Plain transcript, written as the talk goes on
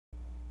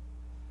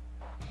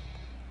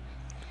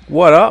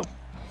What up?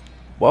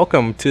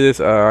 Welcome to this,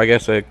 I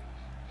guess, a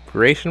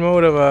creation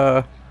mode of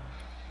a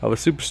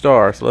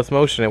superstar. So let's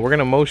motion it. We're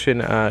gonna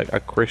motion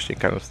a Christian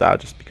kind of style,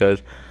 just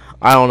because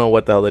I don't know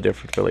what the hell the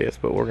difference really is,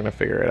 but we're gonna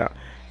figure it out.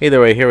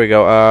 Either way, here we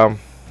go.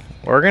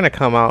 We're gonna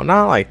come out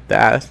not like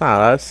that. That's not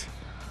us.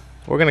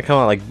 We're gonna come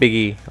out like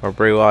Biggie or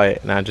Bray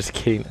Wyatt. Nah, just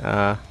kidding.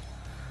 Yeah,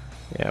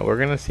 we're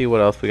gonna see what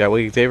else we got.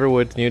 We got Xavier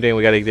Woods, New Day.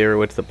 We got Xavier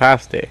Woods the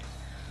past day.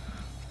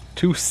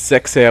 Too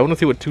sexy. I want to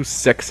see what too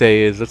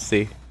sexy is. Let's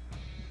see.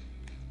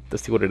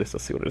 Let's see what it is.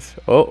 Let's see what it is.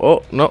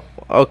 Oh, no.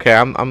 Okay,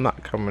 I'm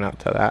not coming out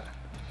to that.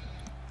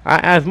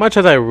 As much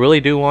as I really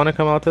do want to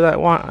come out to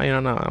that one,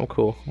 no, I'm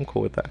cool. I'm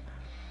cool with that.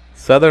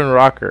 Southern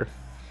Rocker.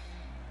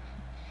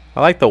 I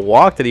like the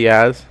walk that he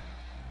has.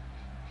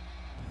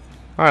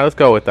 All right, let's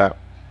go with that.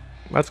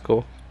 That's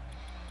cool.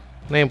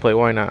 Nameplate,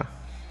 why not?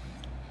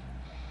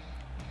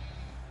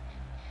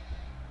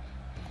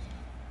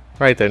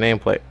 Right there,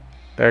 nameplate.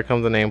 There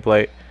comes the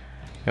nameplate.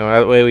 And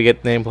that way we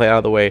get the nameplate out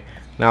of the way.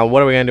 Now,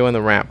 what are we going to do in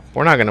the ramp?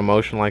 We're not going to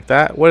motion like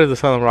that. What does the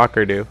Southern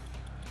Rocker do?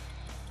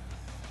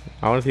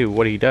 I want to see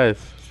what he does.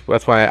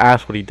 That's why I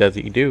asked what he does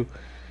he do.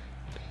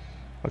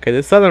 Okay,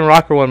 this Southern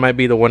Rocker one might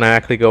be the one I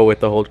actually go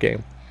with the whole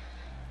game.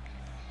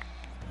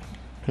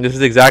 This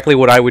is exactly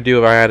what I would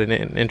do if I had an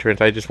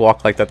entrance. I just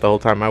walk like that the whole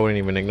time. I wouldn't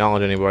even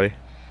acknowledge anybody.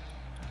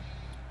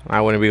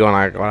 I wouldn't be going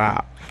like,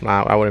 wow.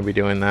 Nah, I wouldn't be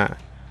doing that.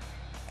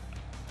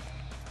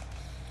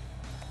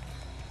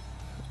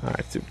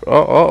 Alright, super.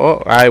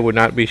 Oh! I would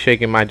not be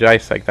shaking my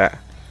dice like that.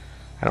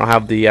 I don't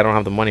have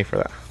the money for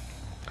that.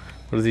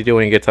 What does he do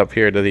when he gets up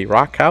here? Does he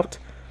rock out?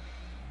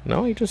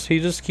 No, he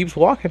just keeps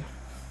walking.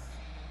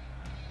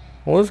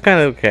 Well, this is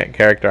kind of the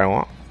character I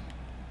want.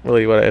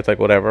 Really, it's like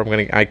whatever.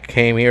 I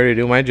came here to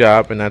do my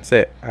job, and that's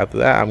it. After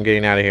that, I'm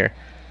getting out of here.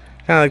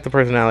 Kind of like the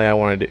personality I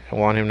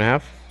want him to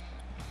have.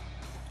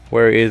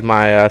 Where is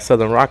my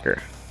Southern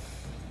Rocker?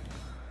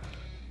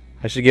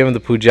 I should give him the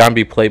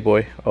Punjabi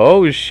Playboy.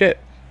 Oh shit.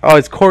 Oh,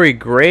 it's Corey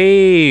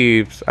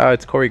Graves. Oh,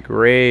 it's Corey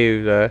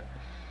Graves. Oh,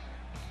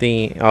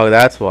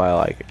 that's why I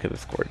like it, because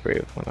it's Corey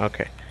Graves one.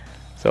 Okay.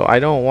 So I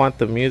don't want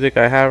the music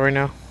I have right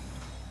now.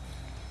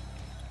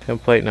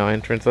 Template, no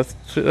entrance.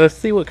 Let's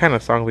see what kind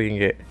of song we can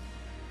get.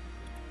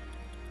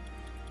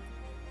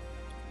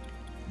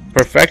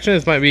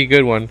 Perfectionist might be a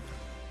good one.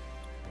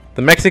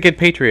 The Mexican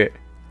Patriot.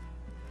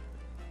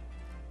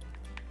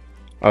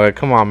 Okay,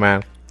 come on,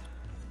 man.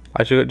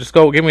 I should just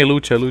go. Give me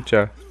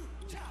lucha.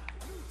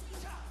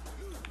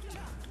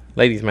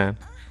 Ladies man.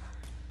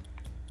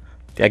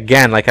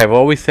 Again, like I've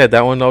always said,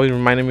 that one always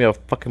reminded me of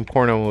a fucking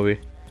porno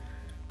movie.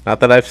 Not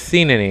that I've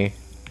seen any.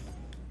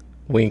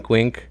 Wink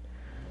wink.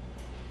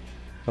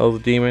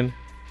 Hell's Demon.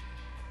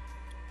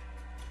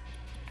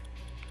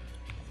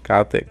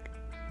 Gothic.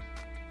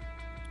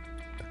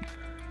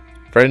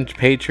 French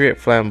Patriot,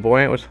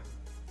 Flamboyant.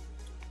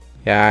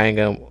 Yeah, I ain't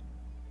gonna.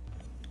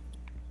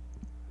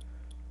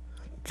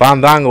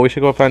 Fandango, we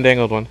should go with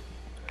Fandango's one.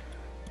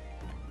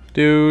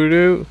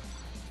 Doo.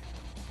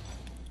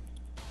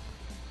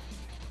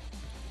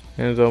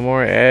 Enzo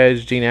More,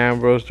 Edge, Dean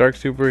Ambrose, Dark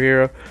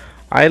Superhero.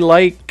 I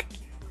like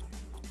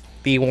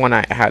the one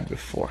I had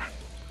before.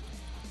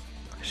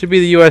 Should be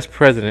the U.S.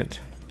 President.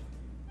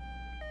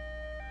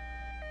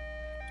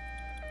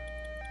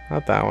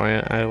 Not that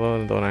one. I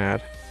love the one I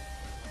had.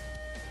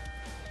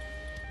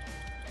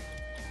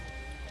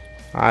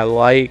 I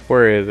like.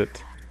 Where is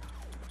it?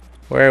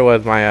 Where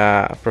was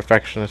my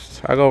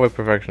Perfectionist? I'll go with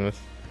Perfectionist.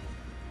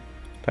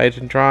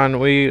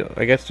 Titantron.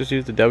 I guess just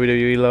use the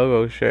WWE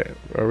logo. Shit.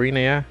 Arena,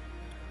 yeah.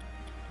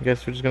 I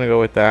guess we're just gonna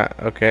go with that.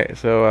 Okay,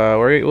 so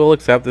we'll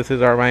accept this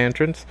is my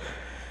entrance,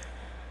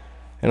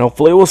 and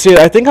hopefully we'll see it.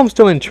 I think I'm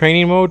still in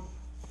training mode.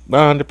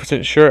 Not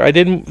 100% sure. I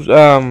didn't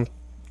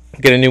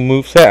get a new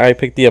moveset. I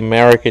picked the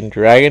American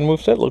Dragon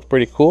moveset. Looked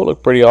pretty cool.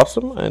 Looked pretty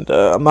awesome. And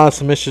I'm not a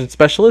submission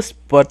specialist,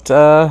 but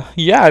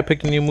yeah, I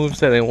picked a new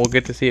moveset, and we'll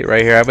get to see it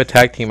right here. I have a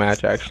tag team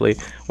match actually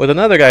with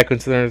another guy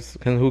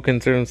who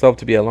considers himself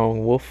to be a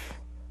lone wolf,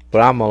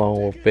 but I'm a lone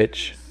wolf,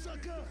 bitch.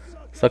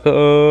 Sucker.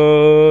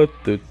 So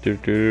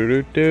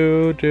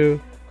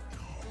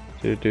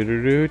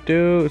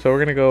we're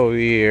gonna go over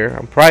here.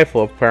 I'm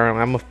prideful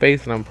apparently. I'm a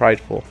face and I'm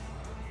prideful.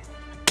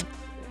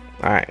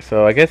 Alright,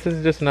 so I guess this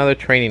is just another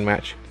training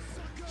match.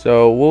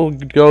 So we'll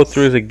go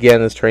through this again,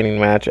 this training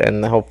match,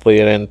 and hopefully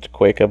it ends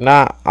quick. If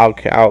not,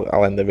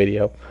 I'll end the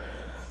video.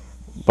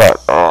 But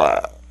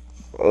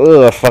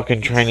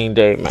fucking training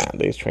day, man.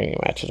 These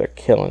training matches are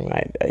killing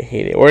me. I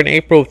hate it. We're in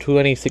April of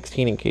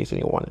 2016, in case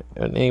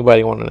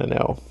anybody wanted to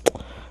know.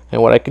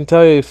 And what I can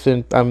tell you,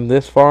 since I'm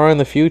this far in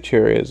the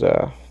future, is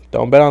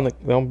don't bet on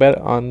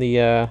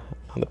the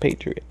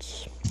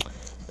Patriots.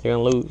 They're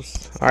gonna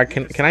lose. All right,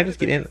 can I just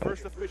get in?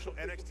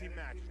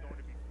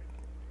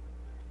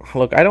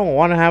 Look, I don't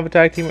want to have a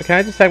tag team. Can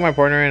I just tag my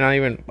partner and not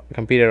even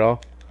compete at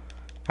all?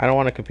 I don't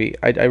want to compete.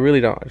 I really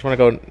don't. I just want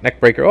to go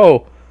neck breaker.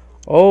 Oh,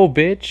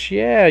 bitch.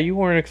 Yeah, you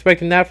weren't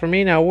expecting that from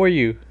me, now were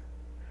you?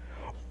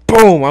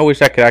 Boom! I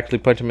wish I could actually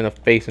punch him in the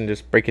face and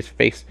just break his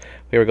face.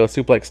 Here we go.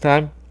 Suplex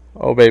time.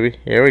 Oh, baby.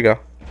 Here we go.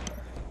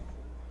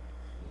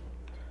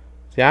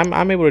 See,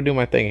 I'm able to do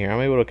my thing here.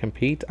 I'm able to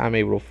compete. I'm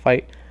able to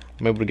fight.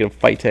 I'm able to give a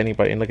fight to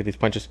anybody. And look at these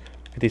punches.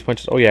 Look at these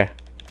punches. Oh yeah.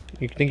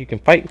 You think you can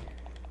fight?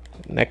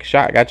 Next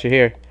shot, got you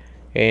here.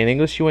 In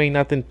English, you ain't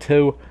nothing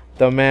to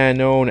the man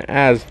known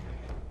as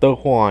the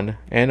Juan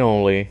and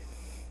only.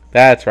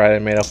 That's right, I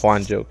made a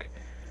Juan joke.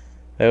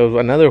 There was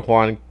another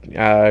Juan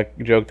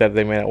joke that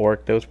they made at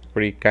work. That was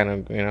pretty kind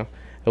of, you know.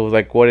 It was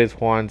like, what is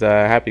Juan's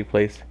happy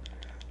place?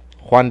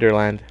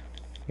 Wonderland.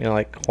 You know,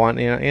 like Juan.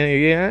 You know,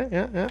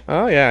 yeah.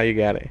 Oh yeah, you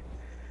got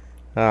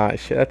it.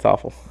 Shit, that's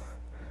awful.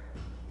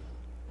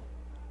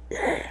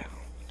 Yeah.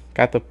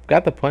 Got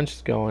the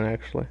punches going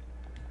actually.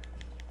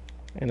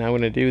 And I'm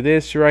gonna do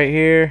this right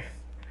here.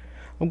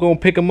 I'm gonna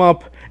pick him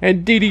up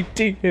and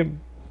DDT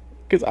him.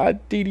 Cause I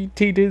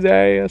DDT'd his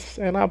ass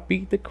and I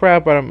beat the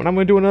crap out of him. And I'm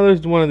gonna do another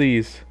one of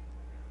these.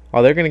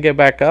 Oh, they're gonna get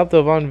back up,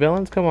 the Von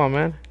Villains? Come on,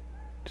 man.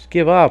 Just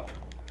give up.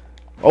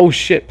 Oh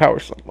shit, power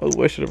slam. Oh,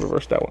 I should have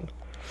reversed that one.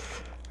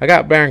 I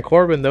got Baron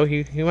Corbin though.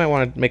 He might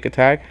want to make a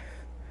tag.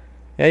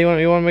 Yeah, you want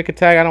to make a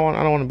tag? I don't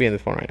want to be in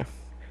this one right now.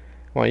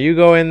 Come on, you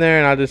go in there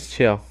and I'll just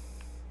chill.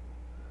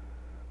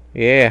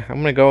 Yeah, I'm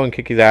gonna go and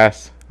kick his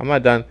ass. I'm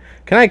not done.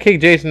 Can I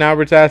kick Jason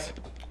Albert's ass?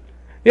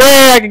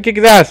 Yeah, I can kick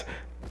his ass.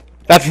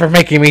 That's for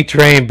making me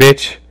train,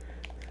 bitch.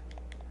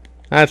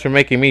 That's for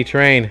making me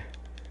train.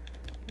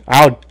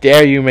 How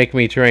dare you make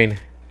me train?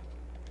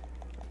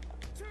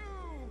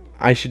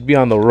 I should be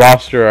on the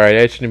roster, alright?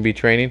 I shouldn't be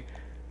training.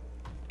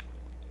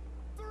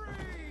 I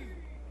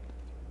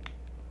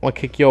want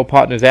to kick your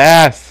partner's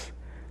ass.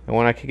 And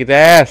when I kick his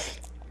ass,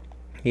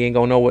 he ain't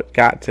gonna know what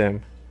got to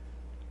him.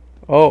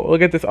 Oh,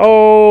 look at this.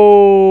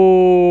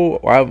 Oh!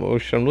 Wow, I'm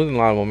losing a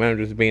lot of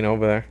momentum just being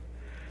over there.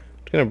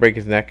 It's gonna break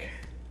his neck.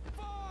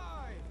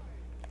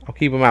 I'll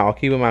keep him out. I'll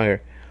keep him out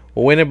here.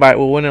 We'll win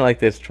it like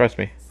this. Trust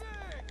me.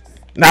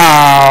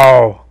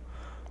 No!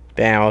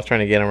 Damn, I was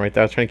trying to get him right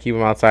there. I was trying to keep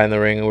him outside in the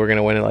ring, and we're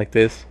gonna win it like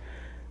this.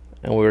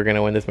 And we're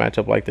gonna win this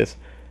matchup like this.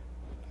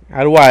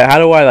 How do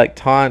I like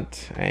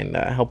taunt and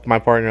help my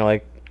partner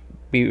like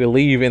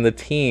believe in the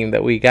team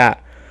that we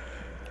got?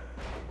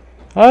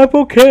 I'm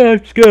okay. I'm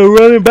just gonna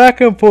run it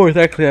back and forth.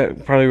 Actually,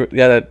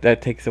 that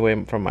takes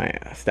away from my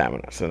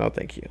stamina. So no,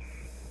 thank you.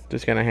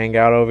 Just gonna hang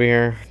out over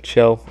here,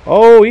 chill.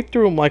 Oh, he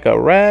threw him like a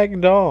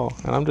rag doll,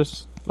 and I'm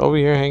just over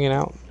here hanging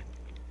out.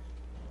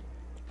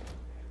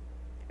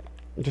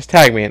 Just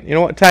tag me in. You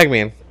know what? Tag me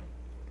in.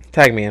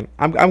 Tag me in.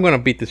 I'm gonna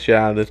beat the shit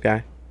out of this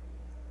guy.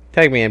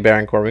 Tag me in,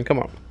 Baron Corbin. Come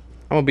on.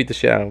 I'm gonna beat the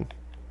shit out of him.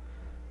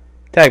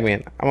 Tag me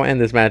in. I'm gonna end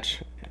this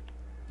match.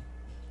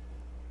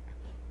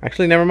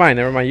 Actually, never mind.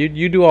 Never mind.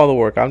 You do all the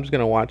work. I'm just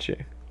gonna watch you.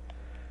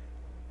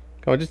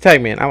 Come on, just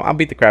tag me in. I'll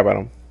beat the crap out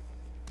of him.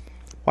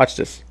 Watch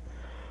this.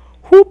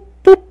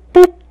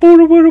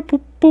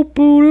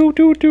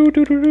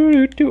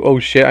 Oh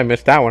shit! I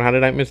missed that one. How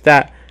did I miss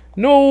that?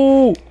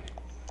 No!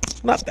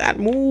 Not that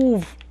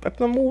move. That's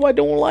the move I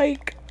don't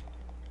like.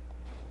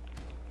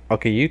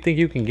 Okay, you think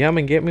you can come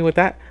and get me with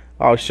that?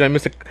 Oh, shit, I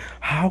missed a...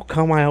 How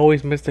come I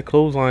always miss the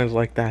clotheslines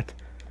like that?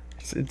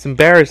 It's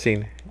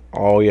embarrassing.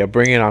 Oh, yeah,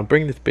 bring it on.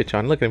 Bring this bitch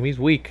on. Look at him. He's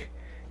weak.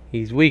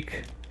 He's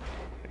weak.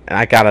 And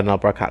I got an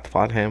uppercut to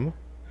fight him.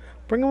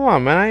 Bring him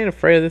on, man. I ain't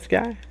afraid of this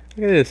guy.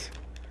 Look at this.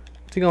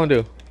 What's he gonna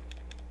do?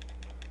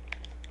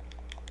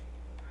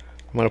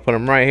 I'm gonna put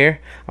him right here.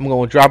 I'm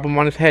gonna drop him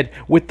on his head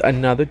with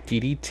another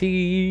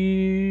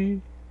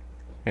DDT.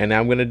 And now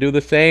I'm gonna do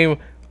the same.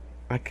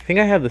 I think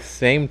I have the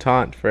same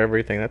taunt for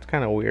everything. That's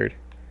kind of weird.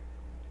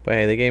 But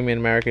hey, they gave me an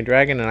American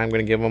Dragon, and I'm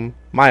gonna give them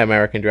my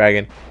American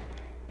Dragon.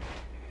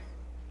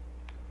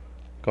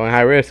 Going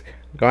high risk.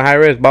 Going high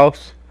risk,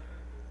 boss.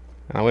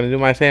 I'm gonna do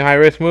my same high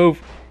risk move.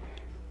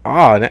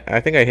 Oh, I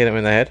think I hit him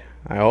in the head.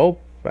 I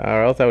hope,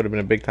 or else that would have been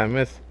a big time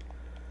miss.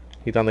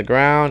 He's on the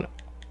ground.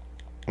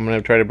 I'm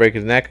gonna try to break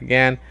his neck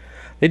again.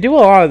 They do a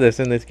lot of this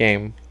in this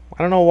game.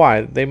 I don't know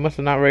why. They must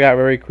have not got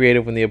very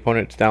creative when the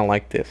opponent's down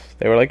like this.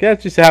 They were like,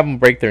 let's just have them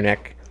break their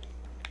neck.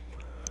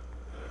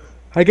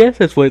 I guess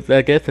that's what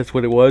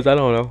it was. I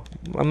don't know.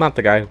 I'm not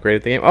the guy who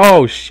created the game.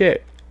 Oh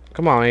shit!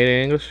 Come on, ain't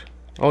it English?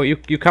 Oh, you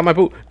caught my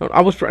boot. No,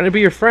 I was trying to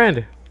be your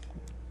friend.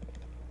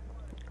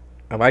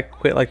 Have I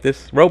quit like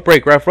this? Rope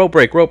break, ref. Rope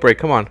break. Rope break.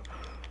 Come on.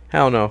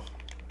 Hell no.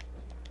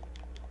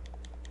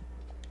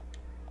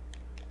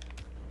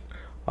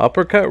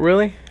 Uppercut,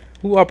 really?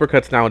 Who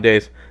uppercuts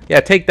nowadays?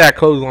 Yeah, take that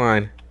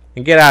clothesline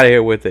and get out of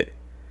here with it.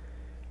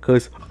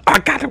 Cause I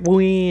gotta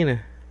win.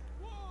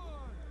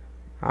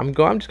 I'm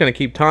just gonna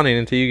keep taunting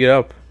until you get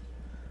up.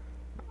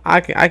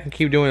 I can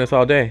keep doing this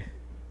all day.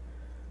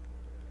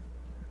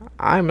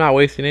 I'm not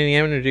wasting any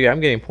energy. I'm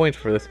getting points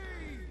for this.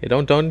 Hey,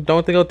 don't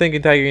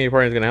think tagging your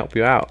partner is gonna help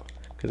you out,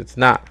 cause it's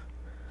not.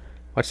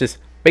 Watch this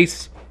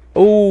base.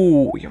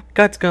 Oh, your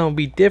gut's gonna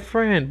be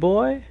different,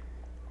 boy.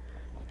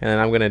 And then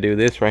I'm gonna do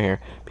this right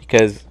here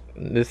because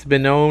this has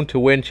been known to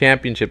win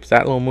championships.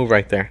 That little move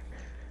right there.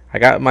 I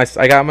got my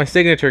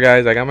signature,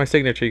 guys. I got my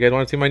signature. You guys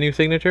want to see my new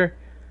signature?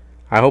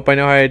 I hope I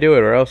know how to do it,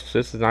 or else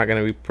this is not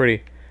gonna be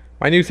pretty.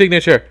 My new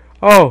signature.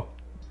 Oh,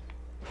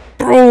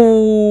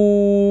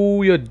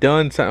 bro, you're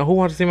done. Son. Who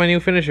wants to see my new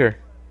finisher?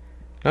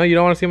 No, you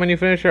don't want to see my new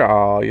finisher?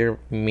 Oh, you're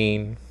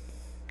mean.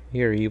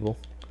 You're evil.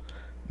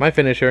 My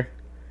finisher.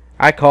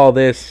 I call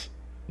this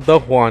the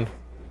Juan.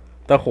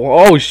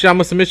 Oh shit! I'm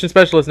a submission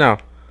specialist now.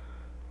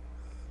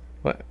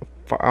 What?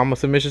 I'm a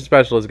submission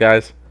specialist,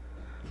 guys.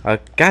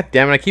 God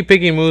damn it! I keep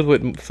picking moves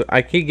with.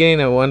 I keep getting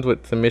the ones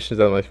with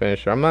submissions as my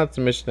finisher. I'm not a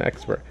submission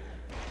expert.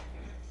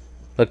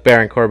 Look,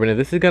 Baron Corbin, if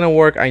this is gonna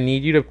work, I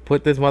need you to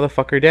put this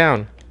motherfucker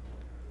down.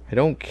 I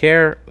don't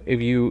care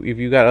if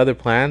you got other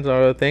plans or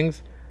other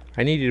things.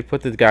 I need you to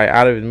put this guy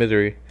out of his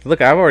misery. Look,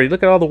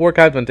 look at all the work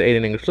I've done to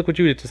Aiden English. Look what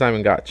you did to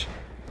Simon Gotch.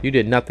 You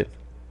did nothing.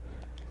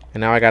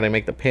 And now I gotta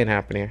make the pin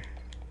happen here.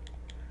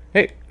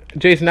 Hey,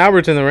 Jason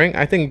Albert's in the ring.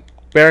 I think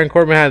Baron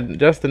Corbin had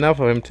just enough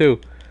of him too.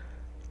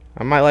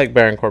 I might like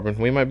Baron Corbin.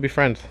 We might be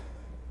friends.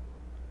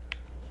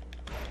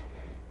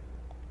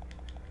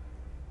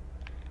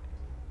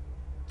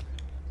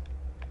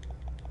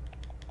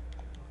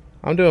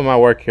 I'm doing my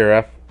work here,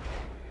 F.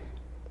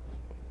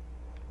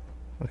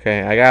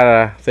 Okay, I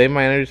gotta save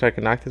my energy so I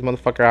can knock this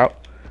motherfucker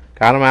out.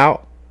 Got him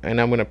out,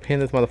 and I'm gonna pin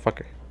this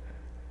motherfucker.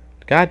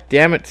 God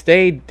damn it,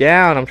 stay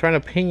down. I'm trying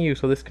to pin you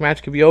so this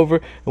match can be over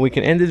and we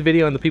can end this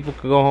video and the people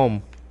can go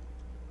home.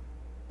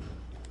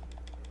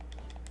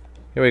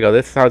 Here we go.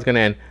 This is how it's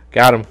gonna end.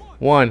 Got him.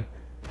 1,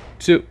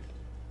 2.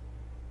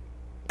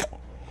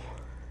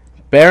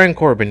 Baron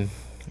Corbin,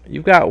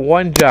 you've got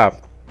one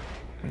job.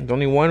 There's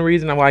only one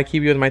reason why I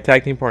keep you as my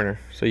tag team partner,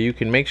 so you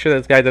can make sure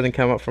this guy doesn't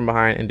come up from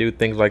behind and do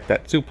things like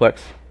that. Suplex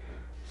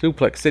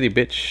City,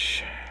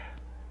 bitch.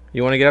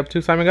 You want to get up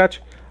too, Simon Gotch?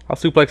 I'll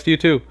suplex you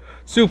too.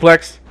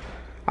 Suplex.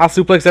 I'll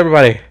suplex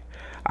everybody.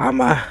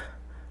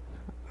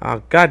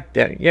 Oh god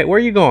damn. Yeah, where are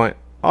you going?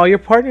 Oh, your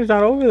partner's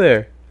not over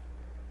there.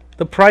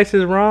 The price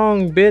is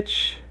wrong,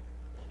 bitch.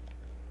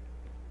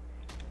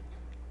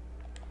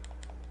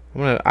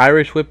 I'm gonna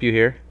Irish whip you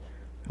here.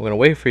 I'm gonna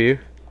wait for you,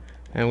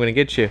 and I'm gonna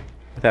get you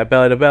with that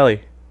belly to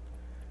belly.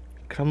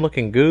 'Cause I'm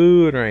looking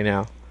good right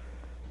now.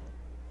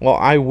 Well,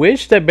 I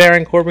wish that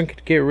Baron Corbin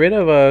could get rid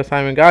of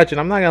Simon Gotch,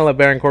 and I'm not gonna let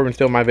Baron Corbin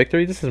steal my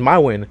victory. This is my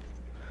win.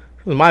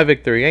 This is my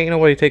victory. Ain't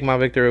nobody take my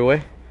victory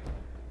away.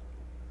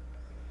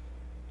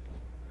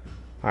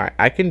 All right,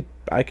 I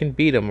can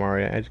beat him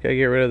already. I just gotta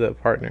get rid of the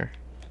partner.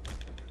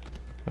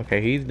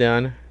 Okay, he's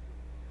done.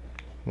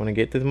 I'm gonna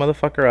get this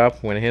motherfucker up.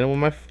 I'm gonna hit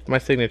him with my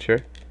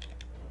signature.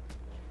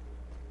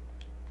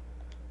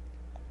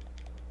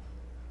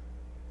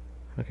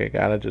 Okay,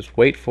 gotta just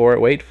wait for it.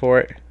 Wait for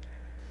it.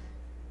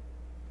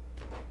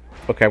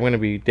 Okay, I'm gonna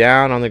be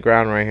down on the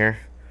ground right here.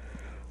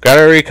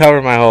 Gotta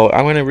recover my whole.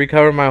 I'm gonna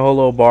recover my whole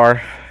little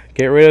bar.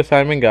 Get rid of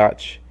Simon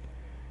Gotch,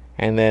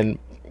 and then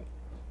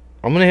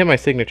I'm gonna hit my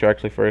signature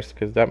actually first,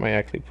 because that might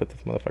actually put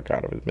this motherfucker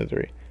out of his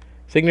misery.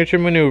 Signature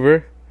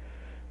maneuver,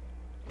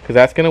 because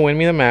that's gonna win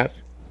me the match.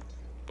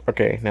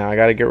 Okay, now I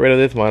gotta get rid of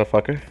this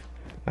motherfucker.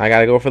 I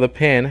gotta go for the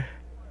pin,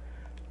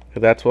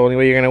 because that's the only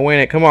way you're gonna win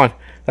it. Come on,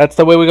 that's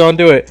the way we're gonna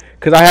do it.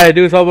 Because I had to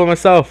do this all by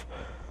myself.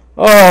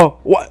 Oh,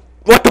 what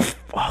the f—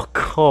 oh,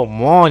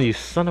 come on, you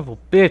son of a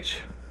bitch.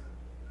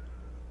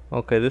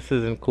 Okay, this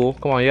isn't cool.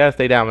 Come on, you gotta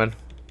stay down, man.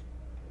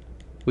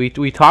 We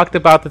talked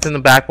about this in the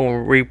back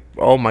when we—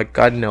 oh my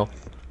god, no.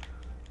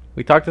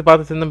 We talked about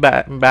this in the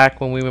back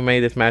when we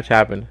made this match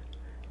happen.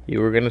 You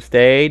were gonna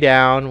stay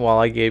down while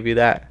I gave you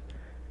that.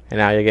 And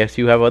now I guess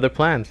you have other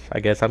plans. I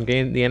guess I'm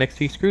getting the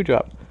NXT screw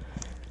job.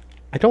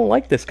 I don't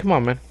like this. Come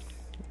on, man.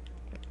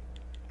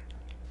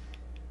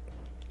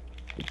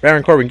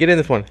 Baron Corbin, get in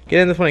this one. Get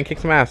in this one and kick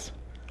some ass.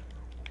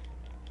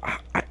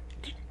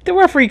 The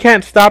referee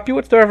can't stop you.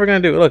 What's the referee gonna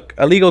do? Look,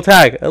 illegal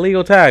tag.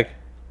 Illegal tag.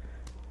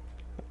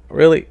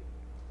 Really?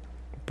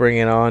 Bring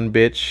it on,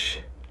 bitch.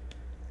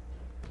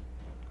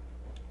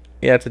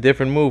 Yeah, it's a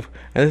different move.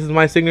 And this is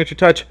my signature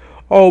touch.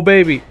 Oh,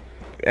 baby.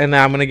 And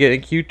now I'm gonna get a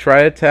cute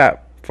try to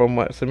tap from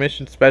a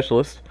submission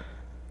specialist.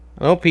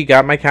 Nope, he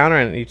got my counter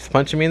and he's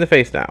punching me in the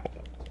face now.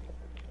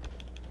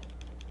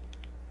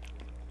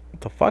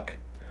 What the fuck?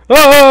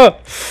 Oh!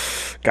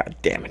 God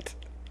damn it.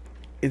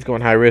 He's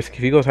going high risk. If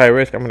he goes high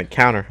risk, I'm going to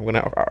counter. I'm going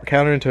to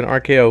counter into an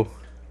RKO.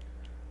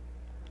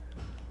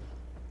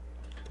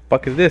 The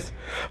fuck is this?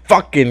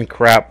 Fucking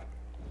crap.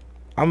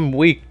 I'm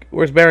weak.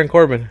 Where's Baron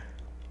Corbin?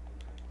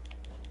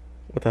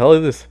 What the hell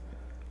is this?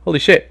 Holy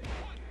shit.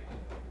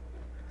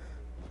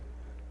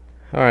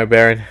 Alright,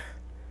 Baron.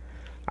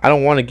 I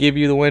don't want to give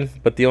you the win,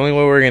 but the only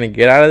way we're going to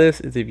get out of this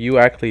is if you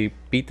actually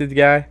beat this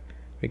guy.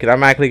 Because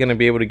I'm actually going to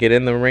be able to get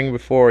in the ring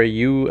before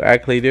you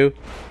actually do.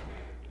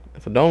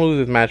 So don't lose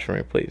this match for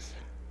me, please.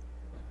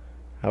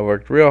 I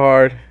worked real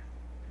hard,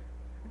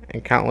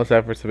 and countless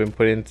efforts have been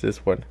put into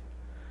this one.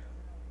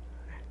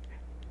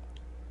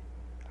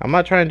 I'm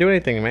not trying to do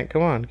anything, man.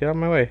 Come on, get out of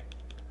my way.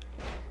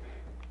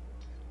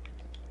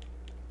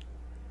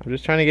 I'm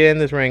just trying to get in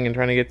this ring and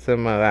trying to get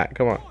some of that.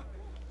 Come on.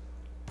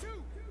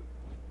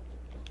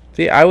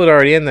 See, I was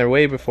already in there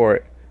way before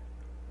it.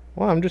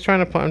 Well, I'm just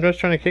trying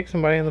to kick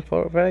somebody in the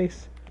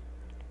face.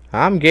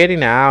 I'm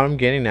getting out. I'm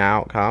getting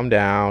out. Calm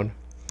down.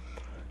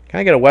 Can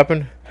I get a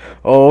weapon?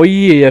 Oh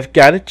yeah, I've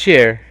got a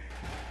chair.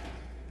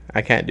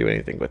 I can't do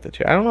anything with the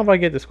chair. I don't know if I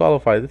get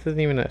disqualified. This isn't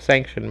even a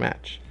sanctioned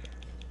match.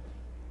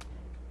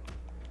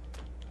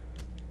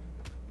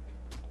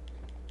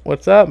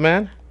 What's up,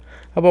 man?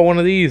 How about one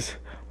of these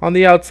on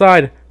the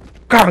outside?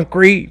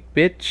 Concrete,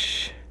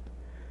 bitch.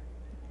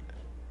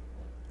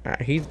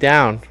 Alright, he's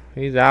down.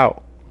 He's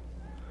out.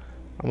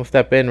 I'm gonna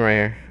step in right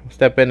here. I'm gonna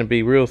step in and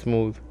be real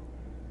smooth.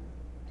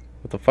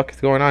 What the fuck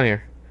is going on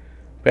here?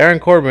 Baron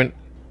Corbin.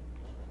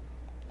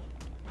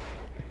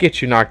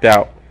 Get you knocked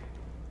out.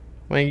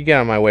 Man, you get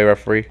out of my way,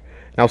 referee.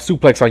 Now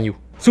suplex on you.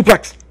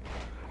 Suplex!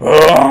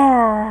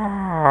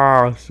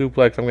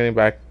 Suplex, I'm getting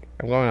back.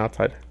 I'm going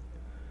outside.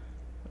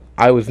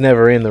 I was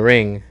never in the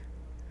ring.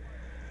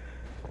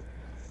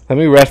 Let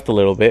me rest a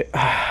little bit.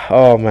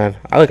 Oh, man.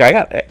 I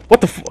got... What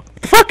the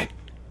fuck?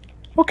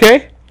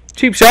 Okay.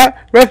 Cheap shot.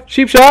 Ref,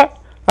 cheap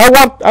shot.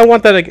 I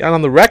want that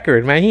on the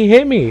record, man. He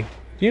hit me.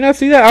 Do you not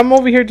see that? I'm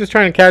over here just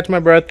trying to catch my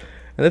breath.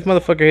 And this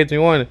motherfucker hits me.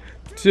 1,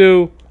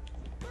 2,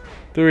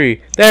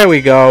 3. There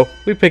we go.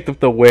 We picked up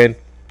the win.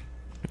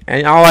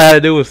 And all I had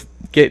to do was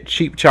get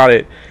cheap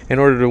shotted in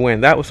order to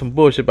win. That was some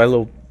bullshit by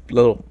little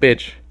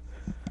bitch.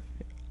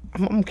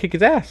 I'm gonna kick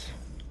his ass.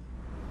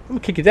 I'm gonna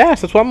kick his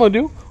ass. That's what I'm gonna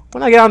do.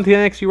 When I get onto the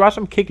NXT roster,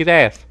 I'm gonna kick his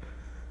ass.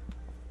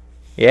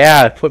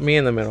 Yeah, put me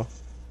in the middle.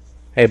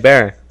 Hey,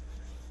 Baron.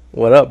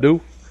 What up,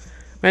 dude?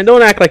 Man,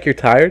 don't act like you're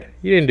tired.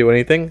 You didn't do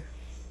anything.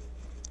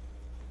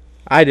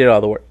 I did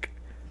all the work.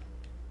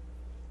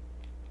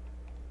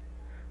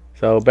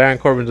 So, Baron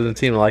Corbin doesn't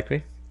seem to like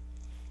me.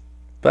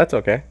 But that's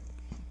okay.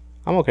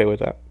 I'm okay with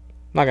that.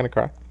 I'm not gonna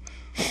cry.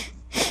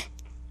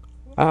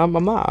 I'm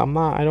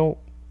not. I don't.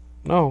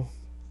 No.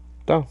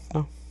 No.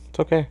 It's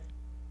okay.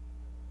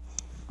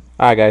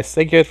 Alright, guys.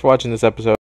 Thank you guys for watching this episode.